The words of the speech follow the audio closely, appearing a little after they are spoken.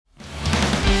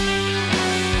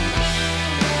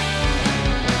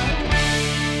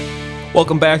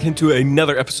Welcome back into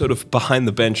another episode of Behind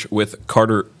the Bench with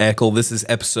Carter Eckel. This is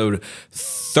episode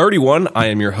 31. I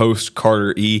am your host,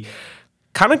 Carter E.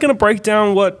 Kind of going to break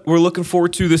down what we're looking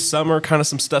forward to this summer, kind of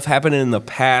some stuff happening in the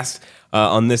past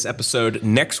on this episode.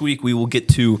 Next week, we will get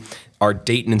to our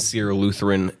Dayton and Sierra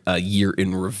Lutheran year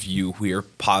in review. We are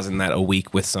pausing that a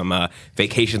week with some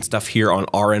vacation stuff here on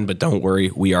our end, but don't worry,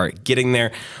 we are getting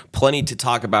there. Plenty to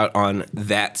talk about on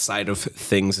that side of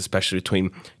things, especially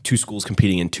between two schools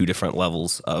competing in two different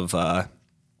levels of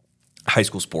high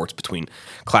school sports, between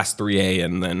Class 3A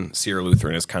and then Sierra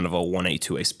Lutheran is kind of a 1A,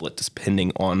 2A split,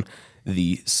 depending on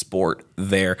the sport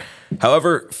there.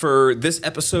 However, for this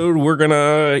episode, we're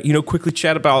gonna quickly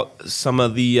chat about some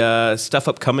of the stuff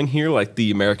upcoming here, like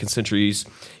the American Centuries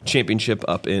Championship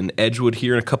up in Edgewood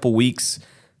here in a couple weeks.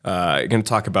 Gonna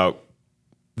talk about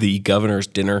the governor's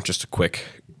dinner, just a quick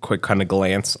kind of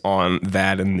glance on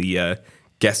that and the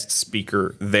guest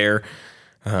speaker there.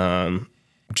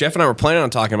 Jeff and I were planning on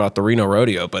talking about the Reno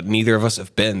Rodeo, but neither of us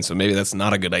have been, so maybe that's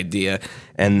not a good idea.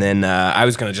 And then I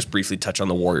was going to just briefly touch on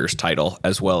the Warriors title,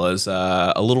 as well as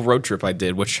a little road trip I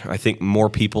did, which I think more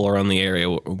people around the area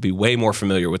will be way more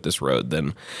familiar with this road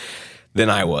than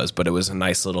I was, but it was a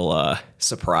nice little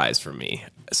surprise for me.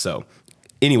 So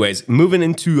anyways, moving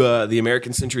into the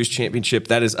American Centuries Championship,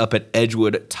 that is up at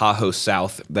Edgewood, Tahoe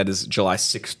South. That is July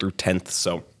 6th through 10th,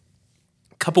 so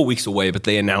a couple weeks away, but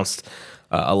they announced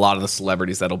a lot of the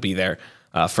celebrities that'll be there.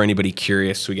 For anybody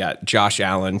curious, we got Josh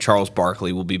Allen, Charles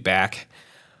Barkley will be back.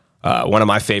 One of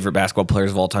my favorite basketball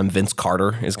players of all time, Vince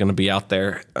Carter, is going to be out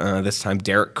there this time.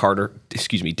 Derek Carr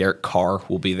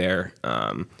will be there.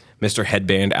 Mr.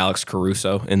 Headband, Alex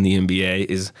Caruso in the NBA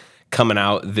is coming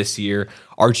out this year.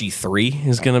 RG3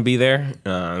 is going to be there.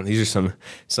 These are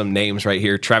some names right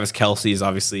here. Travis Kelce is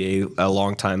obviously a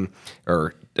long time,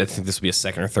 or I think this will be a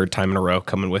second or third time in a row,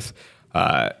 coming with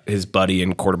his buddy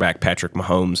and quarterback Patrick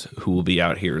Mahomes, who will be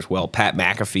out here as well. Pat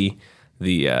McAfee,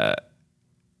 the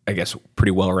I guess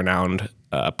pretty well-renowned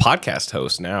podcast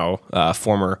host now,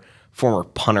 former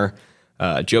punter.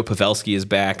 Joe Pavelski is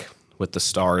back with the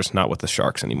Stars, not with the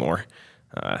Sharks anymore.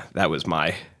 That was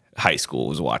my high school,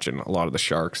 was watching a lot of the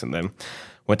Sharks, and then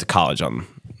went to college in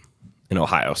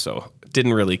Ohio, so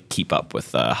didn't really keep up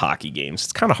with hockey games.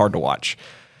 It's kind of hard to watch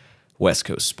West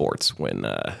Coast sports when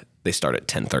they start at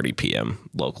 10:30 p.m.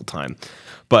 local time.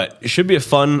 But it should be a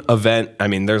fun event. I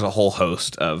mean, there's a whole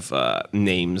host of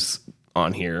names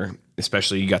on here,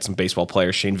 especially you got some baseball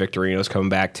players. Shane Victorino's coming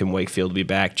back. Tim Wakefield will be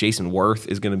back. Jason Worth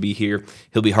is going to be here.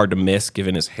 He'll be hard to miss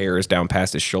given his hair is down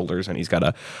past his shoulders and he's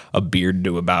got a beard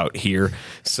to about here.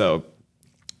 So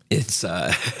it's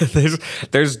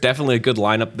there's definitely a good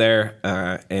lineup there.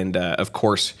 And of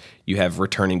course, you have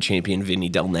returning champion Vinny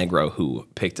Del Negro, who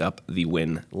picked up the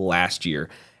win last year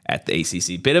at the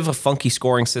ACC. Bit of a funky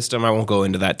scoring system. I won't go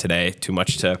into that today. Too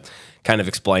much to kind of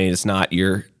explain. It's not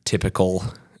your typical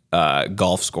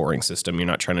golf scoring system. You're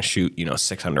not trying to shoot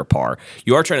 6 under par.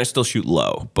 You are trying to still shoot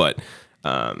low, but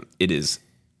it is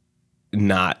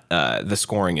not. The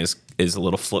scoring is a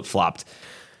little flip flopped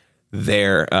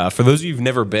there. For those of you who've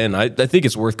never been, I think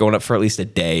it's worth going up for at least a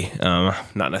day.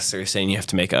 Not necessarily saying you have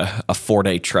to make a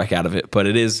 4-day trek out of it, but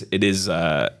it is.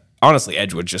 Honestly,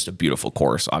 Edgewood's just a beautiful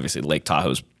course. Obviously, Lake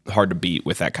Tahoe's hard to beat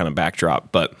with that kind of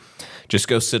backdrop, but just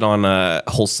go sit on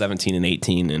hole 17 and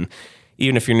 18, and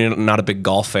even if you're not a big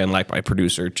golf fan like my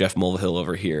producer, Jeff Mulvihill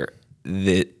over here,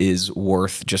 that is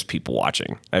worth just people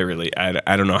watching. I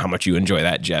don't know how much you enjoy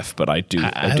that, Jeff, but I do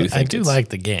like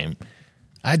the game.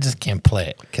 I just can't play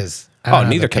it because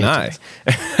neither can I.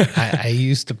 I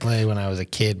used to play when I was a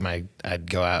kid.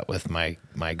 I'd go out with my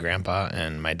grandpa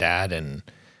and my dad, and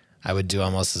I would do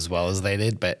almost as well as they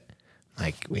did, but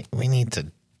like we need to.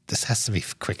 This has to be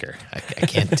quicker. I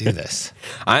can't do this.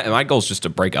 My goal is just to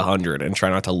break 100 and try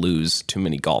not to lose too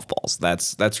many golf balls.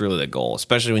 That's really the goal,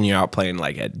 especially when you're out playing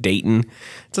like at Dayton.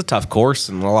 It's a tough course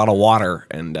and a lot of water,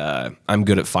 and I'm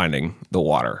good at finding the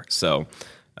water. So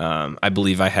I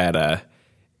believe I had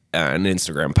an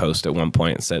Instagram post at one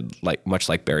point that said, like, much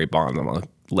like Barry Bonds, I'm a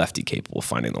lefty capable of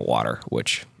finding the water,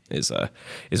 which is a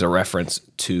reference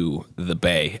to the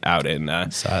Bay out in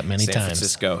Saw it many San times.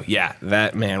 Francisco. Yeah,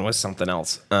 that man was something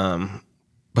else.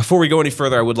 Before we go any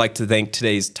further, I would like to thank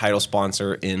today's title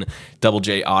sponsor in Double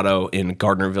J Auto in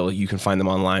Gardnerville. You can find them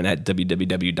online at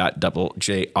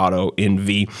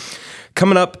www.doublejautonv.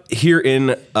 Coming up here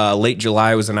in late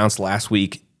July, was announced last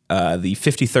week, the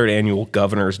 53rd annual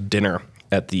Governor's Dinner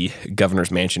at the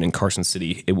Governor's Mansion in Carson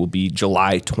City. It will be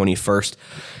July 21st.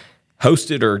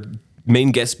 Hosted or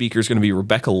main guest speaker is going to be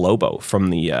Rebecca Lobo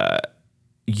from the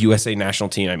USA national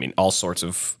team. I mean, all sorts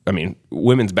of,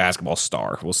 women's basketball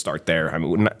star. We'll start there.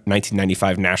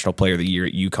 1995 National Player of the Year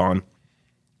at UConn.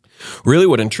 Really,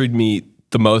 what intrigued me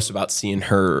the most about seeing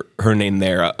her name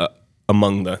there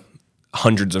among the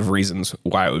hundreds of reasons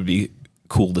why it would be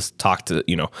cool to talk to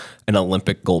an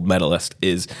Olympic gold medalist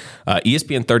is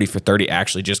ESPN 30 for 30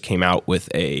 actually just came out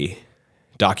with a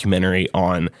documentary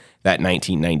on that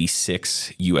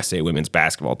 1996 USA women's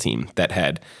basketball team that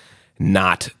had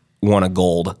not won a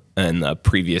gold in the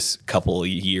previous couple of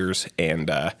years, and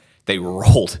they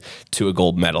rolled to a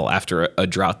gold medal after a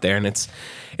drought there. And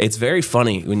it's very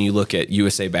funny when you look at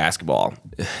USA basketball.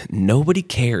 Nobody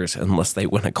cares unless they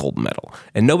win a gold medal,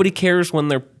 and nobody cares when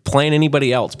they're playing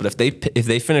anybody else. But if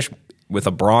they finish with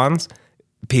a bronze,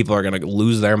 people are going to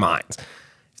lose their minds.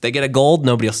 If they get a gold,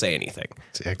 nobody will say anything.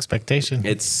 It's the expectation.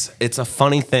 It's a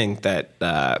funny thing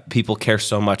that people care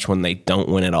so much when they don't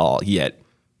win it all. Yet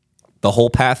the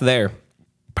whole path there,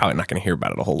 probably not going to hear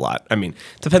about it a whole lot. I mean,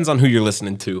 it depends on who you're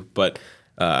listening to, but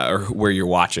or where you're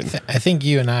watching. I think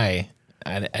you and I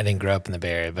didn't grow up in the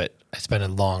Bay Area, but I spent a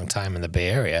long time in the Bay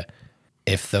Area.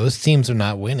 If those teams are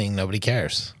not winning, nobody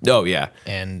cares. Oh, yeah.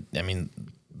 And, I mean,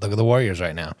 look at the Warriors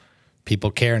right now.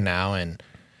 People care now, and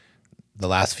the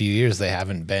last few years they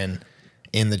haven't been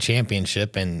in the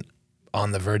championship and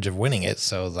on the verge of winning it.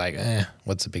 So it's like,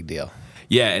 what's the big deal?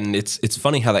 Yeah, and it's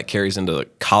funny how that carries into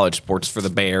college sports for the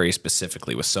Bay Area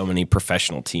specifically, with so many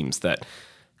professional teams, that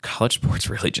college sports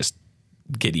really just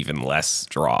get even less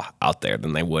draw out there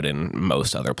than they would in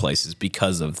most other places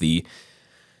because of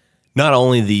not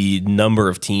only the number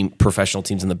of professional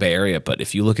teams in the Bay Area, but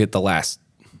if you look at the last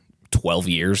 12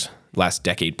 years, last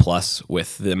decade plus,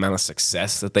 with the amount of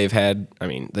success that they've had. I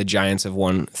mean, the Giants have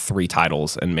won 3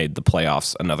 titles and made the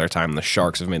playoffs another time. The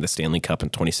Sharks have made the Stanley Cup in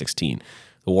 2016.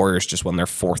 The Warriors just won their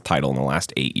 4th title in the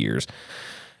last 8 years.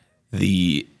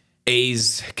 The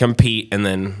A's compete and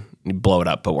then blow it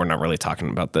up, but we're not really talking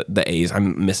about the A's.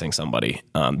 I'm missing somebody.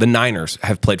 The Niners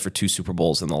have played for 2 Super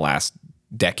Bowls in the last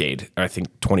decade. I think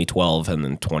 2012 and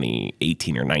then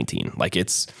 2018 or 19. Like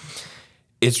it's.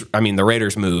 I mean, the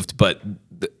Raiders moved, but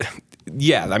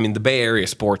I mean, the Bay Area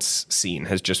sports scene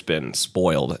has just been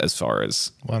spoiled as far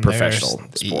as professional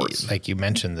sports. Like you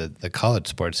mentioned, the college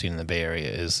sports scene in the Bay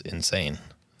Area is insane.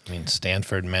 I mean,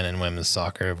 Stanford men and women's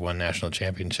soccer have won national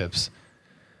championships.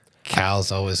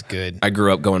 Cal's always good. I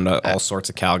grew up going to all sorts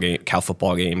of Cal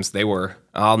football games.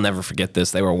 I'll never forget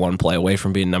this. They were 1 play away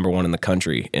from being number 1 in the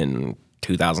country in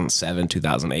 2007,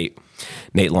 2008.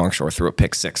 Nate Longshore threw a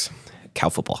pick 6. Cal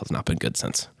football has not been good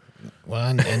since.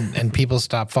 Well, and people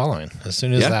stop following as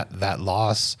soon as that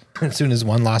loss. As soon as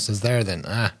one loss is there, then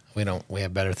we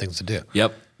have better things to do.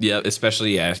 Yep.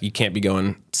 Especially you can't be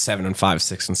going 7-5,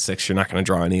 6-6. You're not going to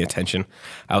draw any attention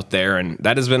out there, and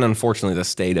that has been unfortunately the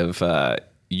state of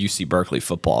UC Berkeley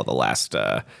football the last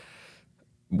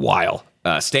while.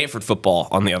 Stanford football,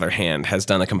 on the other hand, has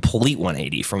done a complete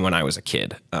 180 from when I was a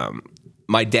kid.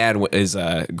 My dad is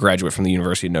a graduate from the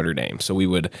University of Notre Dame, so we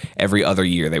would, every other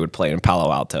year, they would play in Palo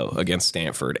Alto against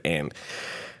Stanford, and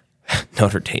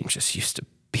Notre Dame just used to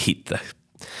beat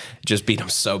them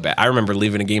so bad. I remember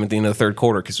leaving a game at the end of the 3rd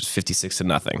quarter because it was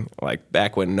 56-0. Like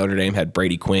back when Notre Dame had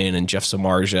Brady Quinn and Jeff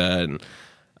Samardzija and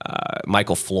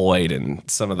Michael Floyd and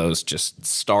some of those just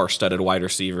star-studded wide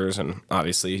receivers, and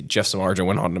obviously Jeff Samardzija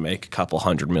went on to make a couple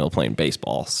 $100 million playing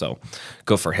baseball, so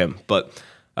go for him. But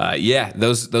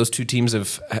those 2 teams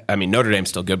Notre Dame's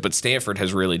still good, but Stanford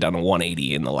has really done a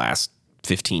 180 in the last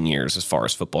 15 years as far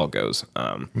as football goes.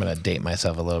 I'm going to date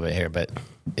myself a little bit here, but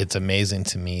it's amazing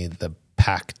to me the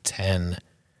Pac-10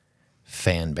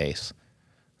 fan base.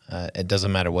 It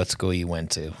doesn't matter what school you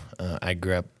went to. I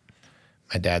grew up,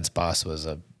 my dad's boss was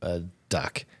a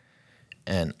Duck,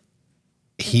 and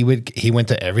he went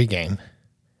to every game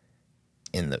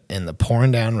in the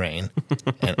pouring down rain,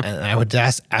 and I would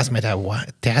ask my dad, "Why,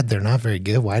 Dad? They're not very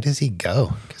good. Why does he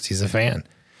go?" Because he's a fan.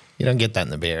 You don't get that in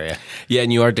the Bay Area. Yeah,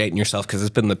 and you are dating yourself because it's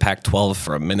been the Pac-12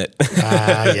 for a minute.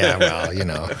 Yeah,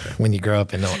 well, when you grow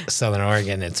up in Southern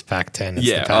Oregon, it's Pac-10. It's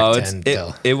the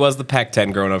Pac-10 it was the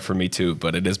Pac-10 growing up for me too,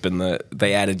 but it has been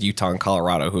they added Utah and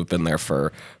Colorado, who have been there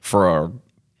for a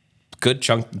good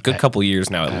couple years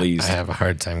now at least. I have a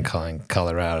hard time calling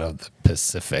Colorado the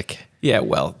Pacific. Yeah,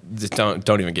 well, just don't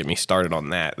even get me started on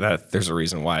that. There's a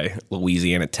reason why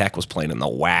Louisiana Tech was playing in the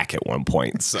WAC at one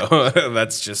point. So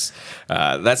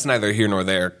that's neither here nor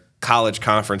there. College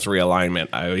conference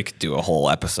realignment, we could do a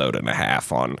whole episode and a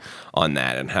half on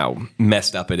that and how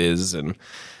messed up it is and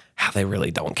how they really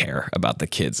don't care about the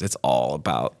kids. It's all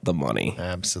about the money.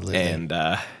 Absolutely. And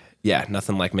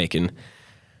nothing like making,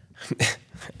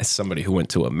 as somebody who went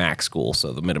to a MAC school,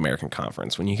 so the Mid-American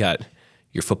Conference, when you got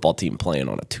your football team playing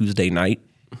on a Tuesday night,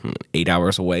 8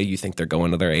 hours away, you think they're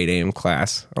going to their 8 a.m.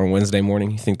 class on Wednesday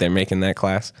morning? You think they're making that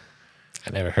class? I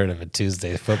never heard of a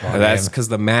Tuesday football That's game. because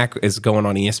the MAC is going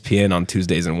on ESPN on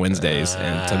Tuesdays and Wednesdays,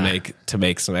 and to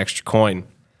make some extra coin.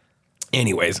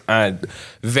 Anyways,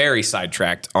 very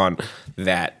sidetracked on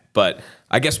that. But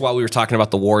I guess while we were talking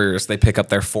about the Warriors, they pick up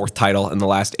their 4th title in the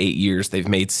last 8 years. They've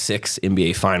made 6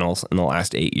 NBA Finals in the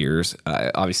last 8 years.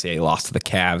 Obviously, a loss to the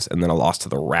Cavs and then a loss to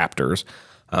the Raptors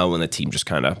when the team just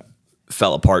kind of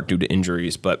fell apart due to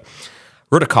injuries. But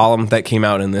wrote a column that came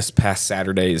out in this past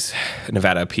Saturday's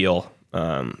Nevada Appeal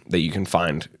that you can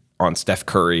find on Steph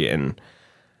Curry. And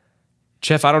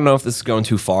Jeff, I don't know if this is going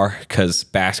too far because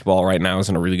basketball right now is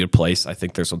in a really good place. I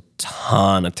think there's a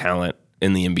ton of talent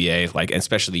in the NBA, like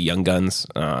especially the young guns.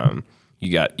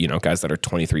 You got, guys that are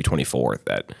 23, 24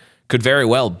 that could very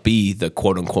well be the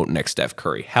quote unquote next Steph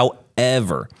Curry.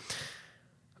 However,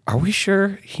 are we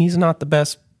sure he's not the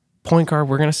best point guard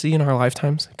we're going to see in our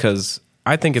lifetimes? Because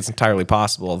I think it's entirely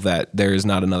possible that there is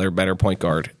not another better point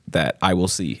guard that I will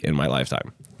see in my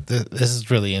lifetime. This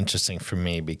is really interesting for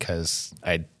me because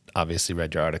I obviously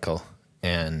read your article,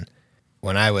 and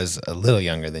when I was a little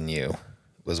younger than you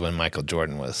was when Michael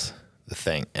Jordan was the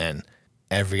thing, and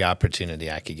every opportunity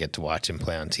I could get to watch him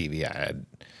play on TV,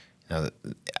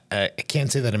 I can't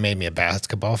say that it made me a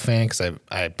basketball fan because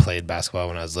I played basketball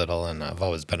when I was little, and I've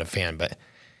always been a fan, but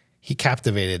he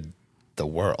captivated the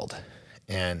world,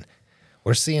 and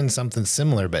we're seeing something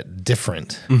similar but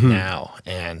different now,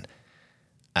 and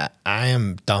I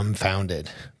am dumbfounded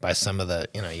by some of the,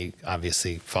 you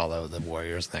obviously follow the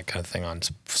Warriors and that kind of thing on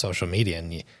social media,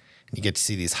 and you get to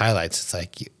see these highlights. It's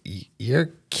like, you're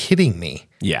kidding me.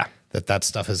 Yeah. That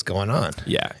stuff is going on.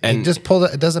 Yeah. And he just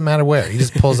pulls it doesn't matter where. He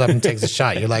just pulls up and takes a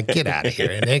shot. You're like, get out of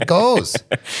here. And it goes.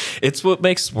 It's what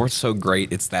makes sports so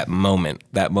great. It's that moment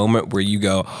where you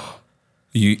go,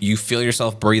 you feel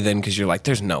yourself breathing because you're like,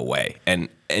 there's no way. And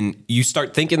you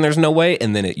start thinking there's no way,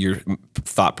 and then your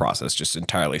thought process just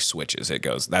entirely switches. It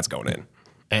goes, that's going in.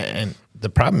 And the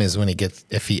problem is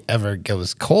if he ever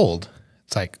goes cold,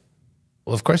 it's like,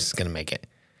 well, of course he's going to make it.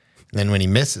 And then when he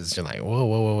misses, you're like,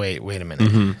 whoa, wait a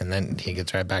minute. Mm-hmm. And then he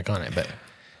gets right back on it. But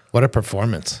what a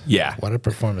performance. Yeah. What a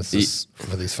performance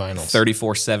for these finals.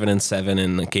 34-7-7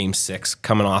 in the Game 6,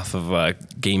 coming off of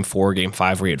Game 4, Game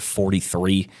 5, where he had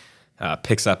 43.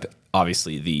 Picks up,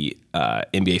 obviously, the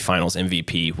NBA Finals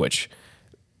MVP, which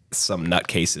some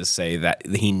nutcases say that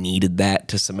he needed that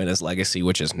to cement his legacy,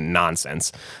 which is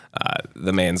nonsense.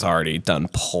 The man's already done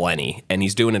plenty, and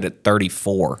he's doing it at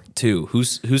 34 too.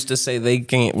 Who's to say they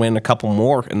can't win a couple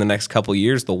more in the next couple of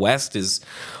years? The West is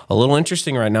a little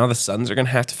interesting right now. The Suns are going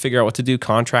to have to figure out what to do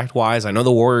contract wise. I know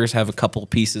the Warriors have a couple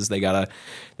pieces they gotta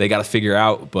figure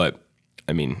out, but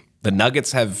I mean, the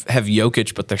Nuggets have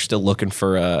Jokic, but they're still looking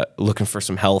for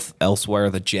some health elsewhere.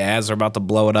 The Jazz are about to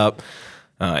blow it up.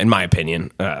 In my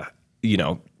opinion, the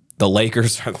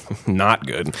Lakers are not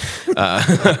good.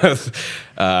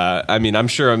 I mean, I'm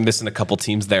sure I'm missing a couple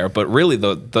teams there, but really,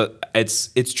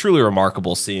 it's truly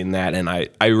remarkable seeing that. And I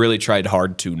really tried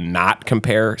hard to not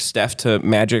compare Steph to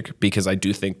Magic because I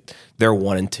do think they're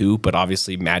 1 and 2. But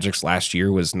obviously, Magic's last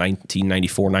year was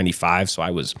 1994-95, so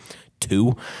I was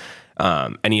 2.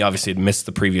 And he obviously had missed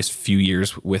the previous few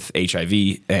years with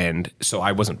HIV, and so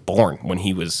I wasn't born when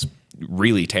he was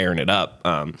really tearing it up.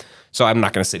 So I'm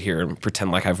not going to sit here and pretend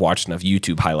like I've watched enough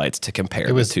YouTube highlights to compare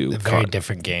it was the two. A very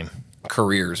different game.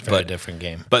 Careers, very different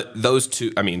game. But those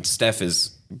two, I mean,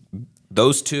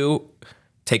 those two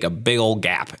take a big old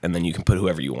gap, and then you can put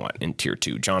whoever you want in tier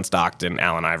 2. John Stockton,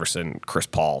 Allen Iverson, Chris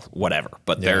Paul, whatever.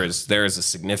 But there is a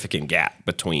significant gap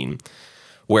between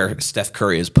where Steph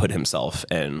Curry has put himself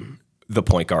and the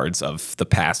point guards of the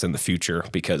past and the future,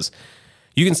 because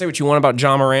you can say what you want about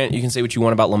Ja Morant, you can say what you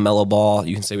want about LaMelo Ball,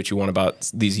 you can say what you want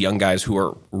about these young guys who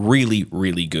are really,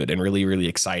 really good and really, really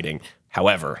exciting.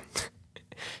 However,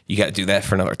 you got to do that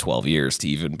for another 12 years to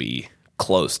even be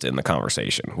close in the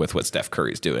conversation with what Steph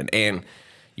Curry's doing. And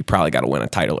you probably got to win a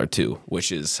title or two,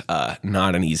 which is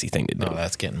not an easy thing to do. No,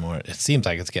 that's getting more. It seems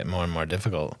like it's getting more and more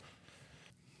difficult.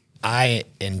 I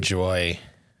enjoy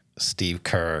Steve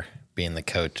Kerr being the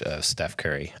coach of Steph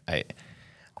Curry.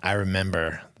 I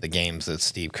remember the games that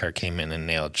Steve Kerr came in and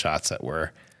nailed shots that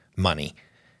were money.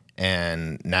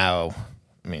 And now,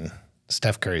 I mean,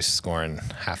 Steph Curry's scoring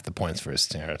half the points or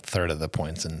a third of the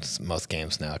points in most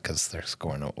games now because they're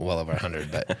scoring well over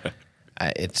 100. But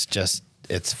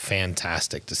it's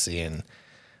fantastic to see, and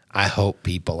I hope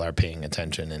people are paying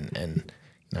attention and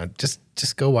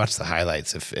just go watch the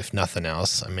highlights if nothing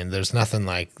else. I mean, there's nothing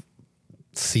like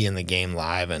seeing the game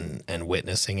live and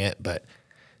witnessing it, but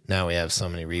now we have so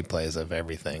many replays of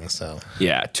everything. So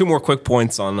yeah, 2 more quick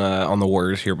points on the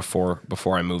Warriors here before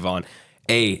I move on.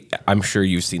 I'm sure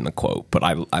you've seen the quote, but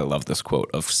I love this quote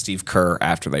of Steve Kerr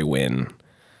after they win,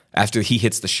 after he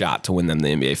hits the shot to win them the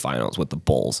NBA Finals with the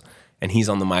Bulls, and he's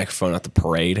on the microphone at the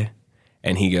parade,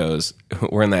 and he goes,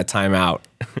 "We're in that timeout,"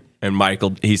 and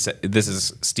Michael, he said, "This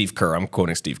is Steve Kerr. I'm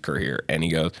quoting Steve Kerr here," and he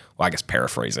goes, well, I guess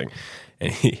paraphrasing,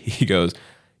 and he goes,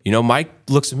 Mike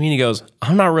looks at me and he goes,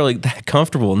 "I'm not really that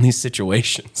comfortable in these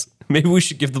situations. Maybe we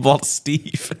should give the ball to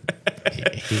Steve."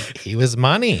 He was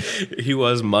money. He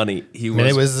was money. I mean,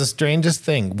 it was the strangest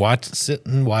thing.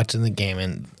 Sitting watching the game,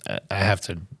 and I have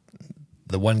to.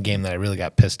 The one game that I really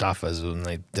got pissed off was when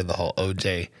they did the whole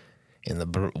OJ in the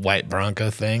white Bronco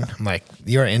thing. I'm like,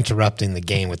 you're interrupting the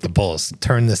game with the Bulls.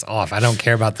 Turn this off. I don't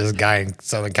care about this guy in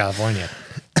Southern California.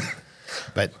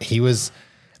 But he was.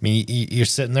 I mean, you're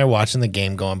sitting there watching the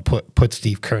game, going, put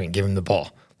Steve Kerr and give him the ball.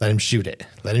 Let him shoot it.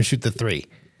 Let him shoot the three.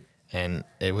 And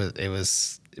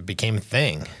it became a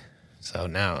thing. So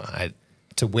now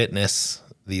to witness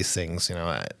these things,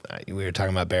 we were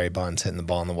talking about Barry Bonds hitting the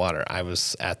ball in the water. I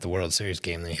was at the World Series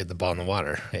game and he hit the ball in the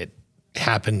water. It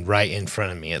happened right in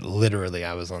front of me.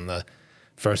 I was on the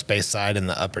first base side in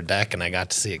the upper deck, and I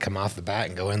got to see it come off the bat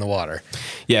and go in the water.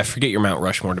 Yeah, forget your Mount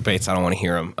Rushmore debates. I don't want to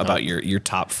hear them about your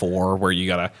top four where you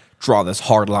got to draw this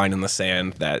hard line in the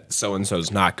sand that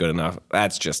so-and-so's not good enough.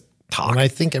 That's just talk. And I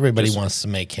think everybody wants to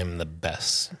make him the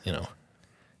best,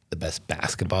 the best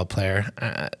basketball player.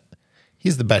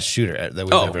 He's the best shooter that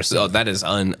we've ever seen. Oh, that is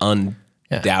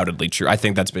undoubtedly true. I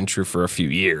think that's been true for a few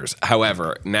years.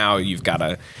 However, now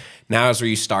is where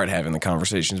you start having the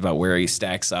conversations about where he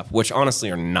stacks up, which honestly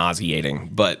are nauseating,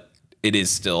 but it is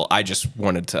still, I just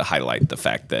wanted to highlight the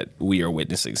fact that we are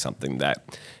witnessing something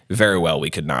that very well we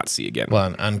could not see again.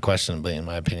 Well, unquestionably, in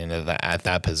my opinion, at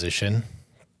that position,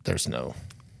 there's no...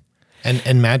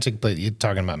 And Magic, but you're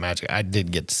talking about Magic. I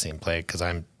did get to see him play because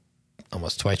I'm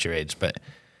almost twice your age, but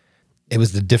it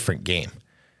was a different game,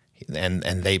 and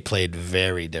they played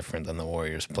very different than the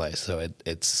Warriors play. So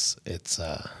it's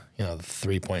the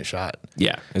 3-point shot.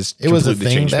 Yeah, it was a thing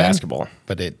changed then, basketball,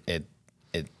 but it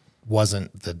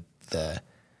wasn't the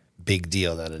big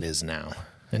deal that it is now.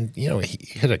 And he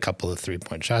hit a couple of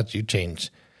 3-point shots.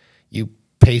 You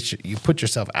put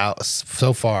yourself out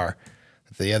so far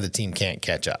that the other team can't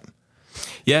catch up.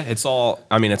 Yeah, it's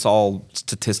all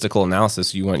statistical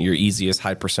analysis. You want your easiest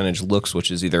high percentage looks,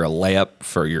 which is either a layup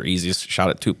for your easiest shot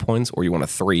at 2 points, or you want a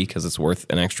 3 because it's worth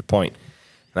an extra point.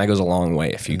 And that goes a long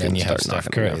way if you can start knocking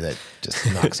Steph Curry that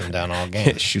just knocks him down all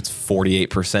game. Shoots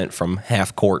 48% from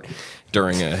half court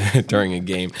during a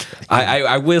game.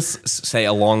 I will say,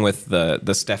 along with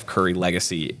the Steph Curry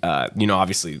legacy,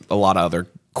 obviously a lot of other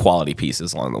quality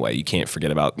pieces along the way. You can't forget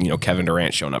about Kevin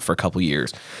Durant showing up for a couple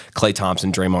years, Klay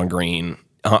Thompson, Draymond Green,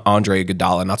 Andre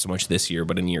Iguodala. Not so much this year,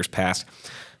 but in years past.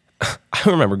 I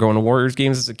remember going to Warriors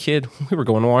games as a kid. We were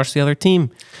going to watch the other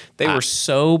team. They were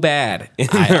so bad in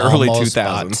the early 2000s.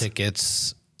 I bought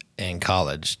tickets in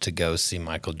college to go see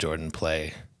Michael Jordan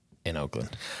play in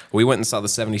Oakland. We went and saw the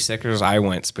 76ers. I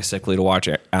went specifically to watch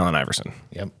Allen Iverson.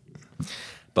 Yep.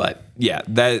 But yeah,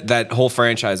 that whole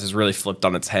franchise has really flipped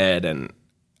on its head, and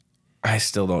I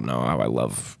still don't know how I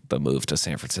love the move to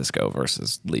San Francisco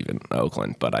versus leaving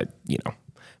Oakland. But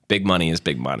big money is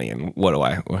big money, and what do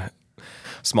I,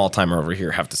 small timer over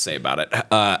here, have to say about it?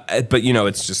 But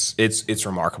it's just it's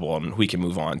remarkable, and we can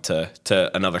move on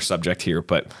to another subject here.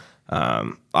 But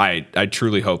I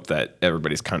truly hope that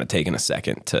everybody's kind of taking a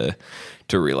second to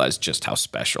realize just how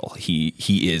special he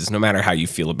is, no matter how you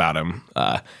feel about him.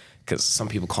 Because some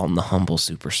people call him the humble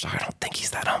superstar. I don't think he's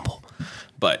that humble.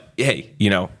 But hey,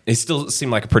 he still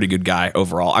seemed like a pretty good guy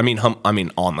overall. I mean,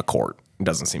 on the court, it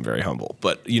doesn't seem very humble.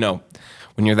 But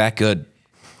when you're that good,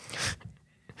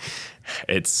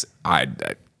 I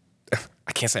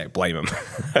can't say I blame him.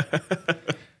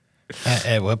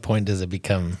 At what point does it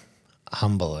become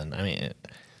humble? And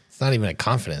it's not even a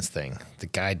confidence thing. The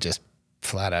guy just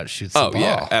flat out shoots the ball. Oh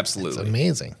yeah, absolutely, it's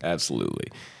amazing, absolutely.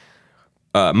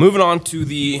 Moving on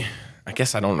to I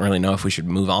guess I don't really know if we should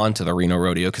move on to the Reno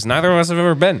Rodeo because neither of us have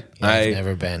ever been. I've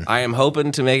never been. I am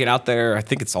hoping to make it out there. I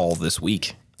think it's all this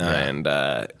week. Yeah. And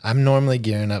I'm normally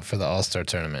gearing up for the All-Star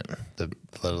tournament, the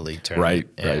Little League tournament.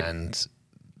 Right. And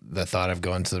the thought of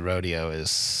going to the rodeo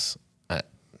is I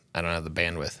don't have the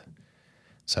bandwidth.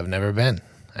 So I've never been.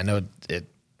 I know it.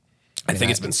 I think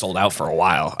it's been sold out for a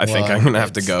while. I think I'm going to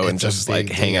have to go and just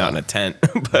hang out in a tent.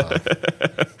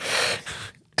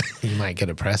 You might get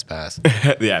a press pass.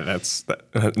 Yeah,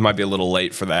 that might be a little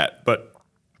late for that, but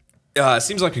it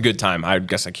seems like a good time. I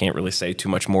guess I can't really say too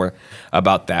much more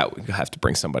about that. We have to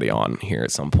bring somebody on here at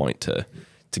some point to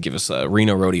give us a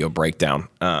Reno Rodeo breakdown.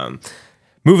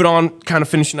 Moving on, kind of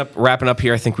finishing up, wrapping up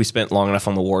here. I think we spent long enough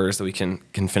on the Warriors that we can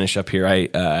finish up here.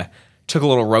 I took a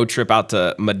little road trip out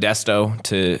to Modesto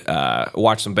to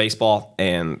watch some baseball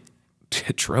and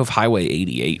drove Highway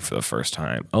 88 for the first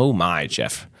time. Oh my,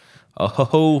 Jeff.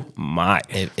 Oh my.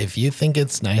 If you think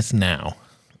it's nice now,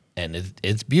 and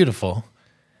it's beautiful,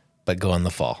 but go in the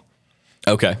fall.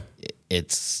 Okay.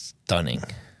 It's stunning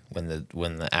when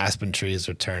the aspen trees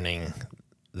are turning.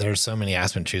 There's so many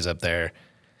aspen trees up there,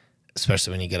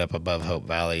 especially when you get up above Hope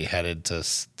Valley, headed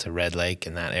to Red Lake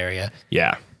in that area.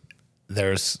 Yeah.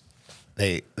 There's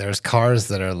cars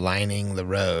that are lining the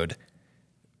road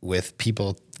with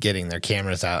people getting their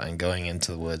cameras out and going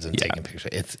into the woods and taking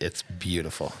pictures. It's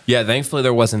beautiful. Yeah, thankfully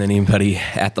there wasn't anybody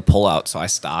at the pullout, so I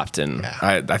stopped, and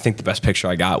I think the best picture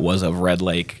I got was of Red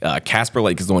Lake. Casper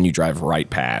Lake is the one you drive right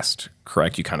past,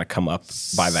 correct? You kind of come up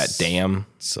by that dam.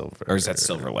 Silver. Or is that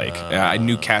Silver Lake? I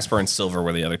knew Casper and Silver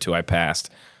were the other two I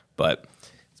passed, but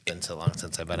it's been so long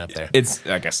since I've been up there. It's,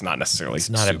 I guess, not necessarily It's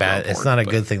not a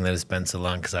good thing that it's been so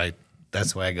long, because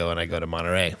that's why I go when I go to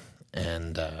Monterey,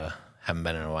 and haven't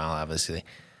been in a while, obviously.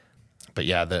 But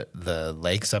yeah, the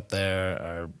lakes up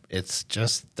there it's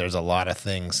just, there's a lot of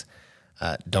things.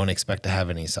 Don't expect to have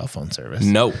any cell phone service.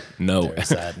 No.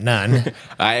 There's none.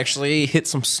 I actually hit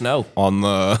some snow on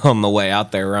the way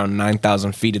out there. Around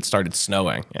 9,000 feet, it started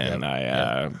snowing, and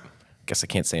I guess I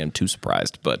can't say I'm too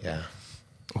surprised, but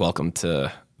welcome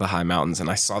to the high mountains. And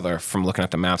I saw there, from looking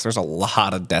at the maps, there's a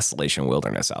lot of desolation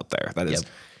wilderness out there. That is,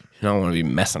 you don't want to be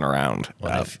messing around.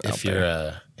 Well, if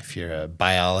you're a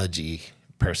biology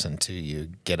person too, you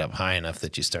get up high enough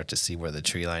that you start to see where the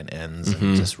tree line ends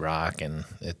and just rock, and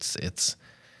it's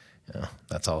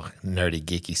that's all nerdy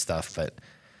geeky stuff, but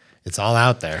it's all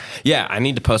out there. Yeah, I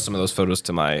need to post some of those photos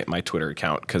to my Twitter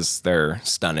account because they're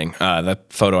stunning. That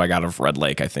photo I got of Red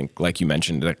Lake, I think, like you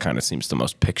mentioned, that kind of seems the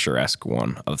most picturesque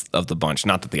one of the bunch.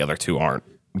 Not that the other two aren't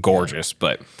gorgeous,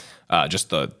 but just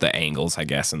the angles, I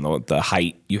guess, and the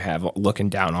height you have looking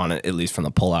down on it, at least from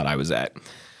the pullout I was at.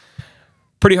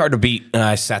 Pretty hard to beat.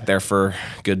 I sat there for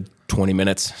a good 20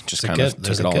 minutes. Just kind of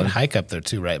there's took a it all good in. hike up there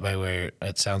too, right by where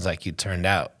it sounds like you turned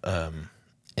out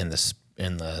in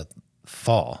the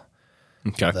fall.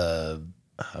 Okay. The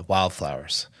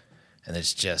wildflowers, and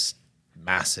it's just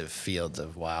massive fields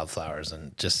of wildflowers,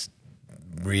 and just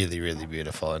really, really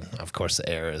beautiful. And of course, the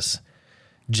air is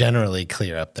generally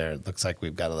clear up there. It looks like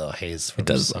we've got a little haze from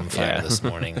some fire this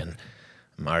morning, and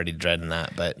I'm already dreading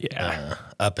that. But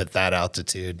up at that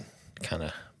altitude, kind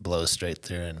of blows straight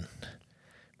through, and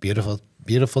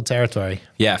beautiful territory.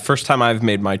 Yeah, first time I've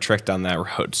made my trek down that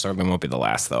road. Certainly won't be the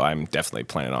last, though. I'm definitely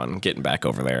planning on getting back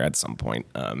over there at some point.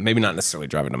 Maybe not necessarily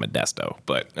driving to Modesto,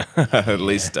 but at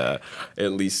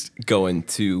least going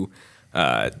to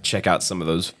check out some of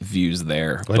those views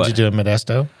there. What did you do in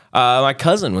Modesto? My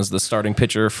cousin was the starting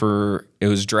pitcher it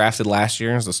was drafted last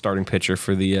year as the starting pitcher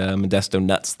for the Modesto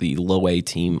Nuts, the low A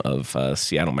team of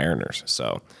Seattle Mariners.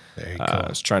 So Very cool. I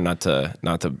was trying not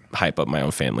to hype up my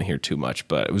own family here too much,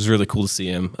 but it was really cool to see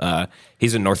him.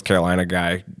 He's a North Carolina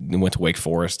guy. He went to Wake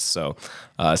Forest, so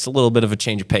it's a little bit of a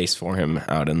change of pace for him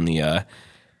out in the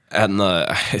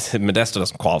Modesto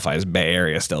doesn't qualify as Bay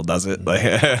Area still, does it?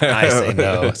 I say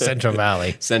no. Central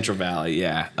Valley. Central Valley,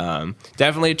 yeah.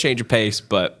 Definitely a change of pace,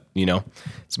 but,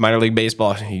 it's minor league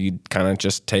baseball. You kind of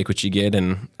just take what you get,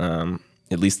 and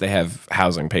at least they have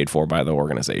housing paid for by the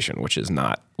organization, which was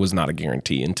not a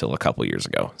guarantee until a couple years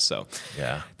ago. So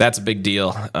that's a big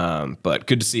deal. But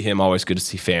good to see him. Always good to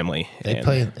see family. They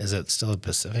play. Is it still a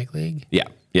Pacific League? Yeah.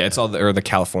 It's all the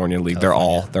California League. They're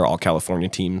all California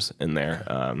teams in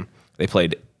there. They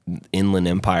played Inland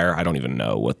Empire. I don't even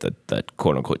know what the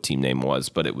quote unquote team name was,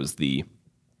 but it was the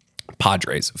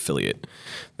Padres affiliate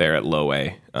there at Low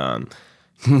A.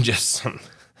 Just some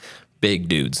big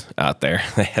dudes out there.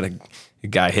 They had a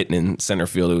guy hitting in center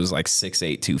field who was like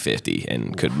 6'8", 250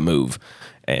 and could move.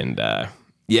 And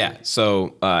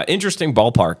so interesting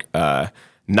ballpark.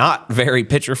 Not very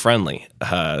pitcher friendly.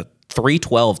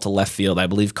 312 to left field. I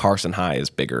believe Carson High is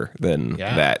bigger than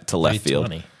that to left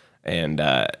field. And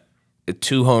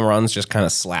 2 home runs just kind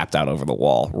of slapped out over the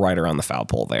wall right around the foul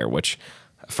pole there, which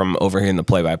from overhearing the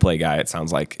play-by-play guy, it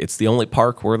sounds like it's the only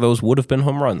park where those would have been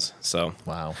home runs. So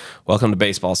welcome to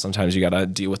baseball. Sometimes you got to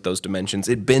deal with those dimensions.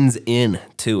 It bends in,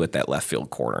 too, at that left field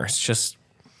corner. It's just,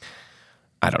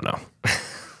 I don't know.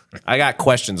 I got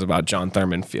questions about John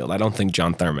Thurman Field. I don't think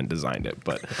John Thurman designed it,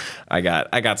 but I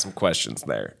got some questions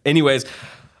there. Anyways,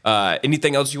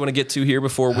 anything else you want to get to here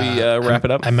before we wrap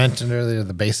it up? I mentioned earlier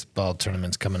the baseball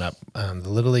tournament's coming up. The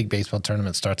Little League baseball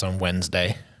tournament starts on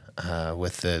Wednesday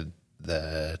with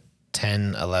the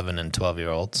 10, 11, and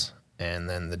 12-year-olds. And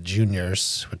then the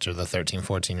juniors, which are the 13,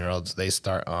 14-year-olds, they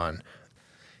start on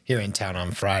here in town on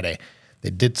Friday.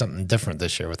 They did something different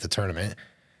this year with the tournament,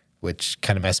 which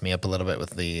kind of messed me up a little bit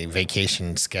with the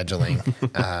vacation scheduling.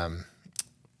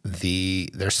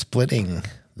 They're splitting.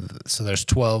 So there's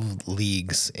 12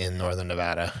 leagues in Northern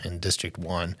Nevada in District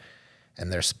 1,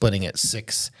 and they're splitting it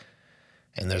 6.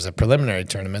 And there's a preliminary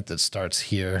tournament that starts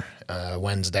here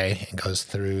Wednesday and goes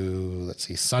through,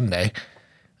 Sunday.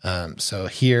 So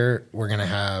here we're going to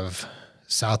have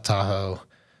South Tahoe,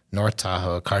 North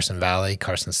Tahoe, Carson Valley,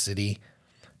 Carson City,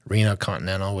 Reno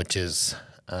Continental, which is,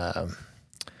 for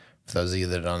those of you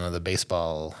that don't know the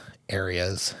baseball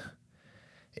areas,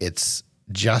 it's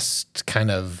just kind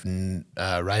of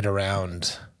right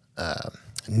around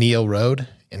Neal Road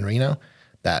in Reno,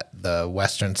 the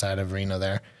western side of Reno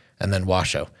there, and then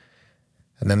Washoe.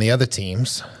 And then the other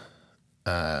teams,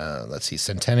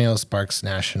 Centennial, Sparks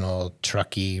National,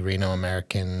 Truckee, Reno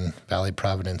American, Valley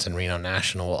Providence, and Reno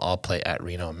National will all play at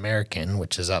Reno American,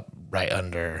 which is up right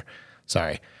above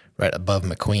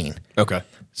McQueen. Okay.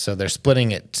 So they're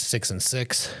splitting it 6 and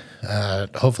 6,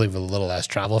 hopefully with a little less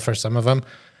travel for some of them.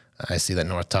 I see that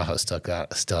North Tahoe still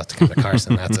have to come to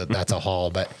Carson. That's a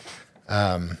haul, but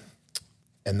and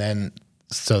then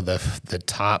so the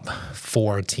top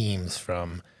 4 teams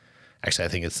from, actually I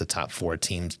think it's the top 4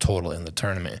 teams total in the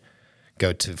tournament,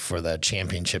 go for the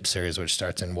championship series, which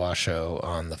starts in Washoe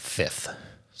on the 5th.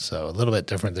 So a little bit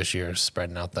different this year,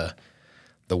 spreading out the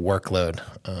workload.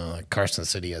 Carson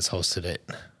City has hosted it.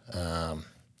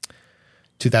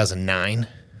 2009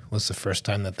 was the first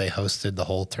time that they hosted the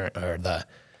whole the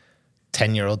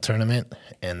 10-year-old tournament,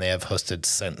 and they have hosted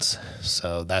since.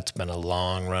 So that's been a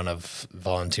long run of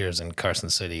volunteers in Carson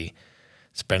City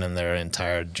spending their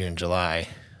entire June, July.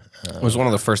 It was one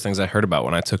of the first things I heard about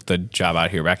when I took the job out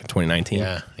here back in 2019.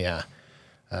 Yeah.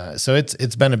 So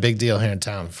it's been a big deal here in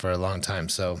town for a long time.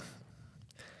 So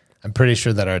I'm pretty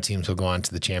sure that our teams will go on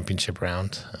to the championship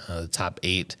round. The top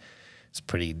 8 is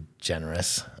pretty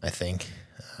generous, I think.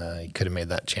 You could have made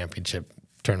that championship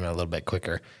tournament a little bit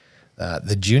quicker.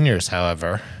 The juniors,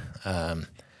 however,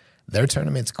 their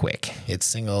tournament's quick. It's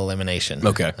single elimination.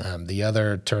 Okay. The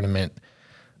other tournament,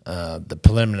 the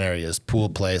preliminary is pool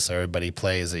play, so everybody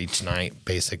plays each night,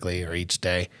 basically, or each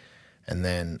day. And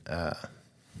then,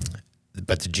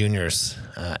 but the juniors,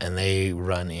 and they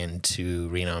run into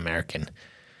Reno American,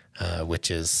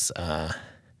 which is...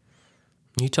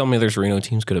 You tell me there's Reno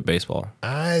teams good at baseball.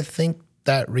 I think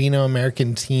that Reno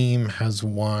American team has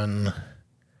won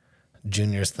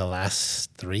juniors the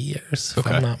last 3 years, if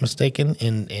I'm not mistaken.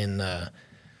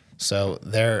 So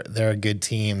they're a good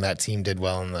team. That team did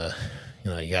well in the,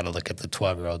 you got to look at the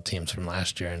 12-year-old teams from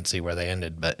last year and see where they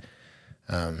ended. But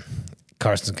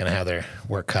Carson's going to have their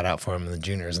work cut out for them in the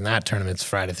juniors, and that tournament's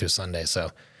Friday through Sunday.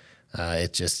 So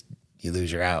it just, you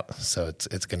lose, you're out. So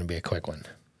it's going to be a quick one.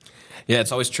 Yeah,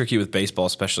 it's always tricky with baseball,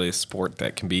 especially a sport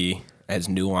that can be as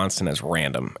nuanced and as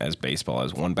random as baseball.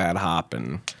 As one bad hop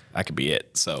and that could be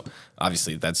it. So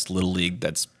obviously that's Little League,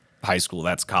 that's high school,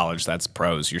 that's college, that's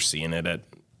pros. You're seeing it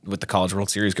with the College World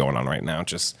Series going on right now.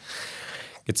 Just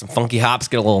get some funky hops,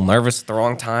 get a little nervous at the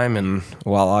wrong time, and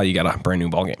voila, you got a brand new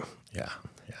ballgame. Yeah.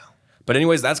 But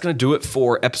anyways, that's going to do it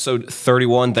for episode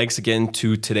 31. Thanks again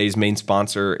to today's main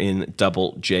sponsor in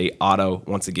Double J Auto.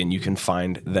 Once again, you can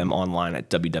find them online at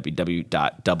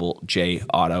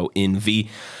www.doublejautonv.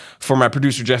 For my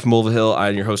producer, Jeff Mulvihill,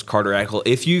 I'm your host, Carter Eckel.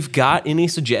 If you've got any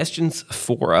suggestions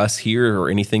for us here or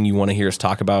anything you want to hear us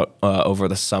talk about over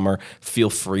the summer, feel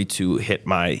free to hit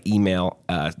my email.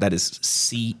 That is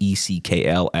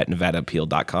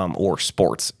ceckl@nevadaappeal.com or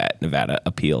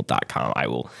sports@nevadaappeal.com. I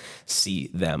will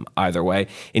see them either way.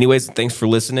 Anyways, thanks for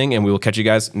listening, and we will catch you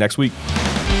guys next week.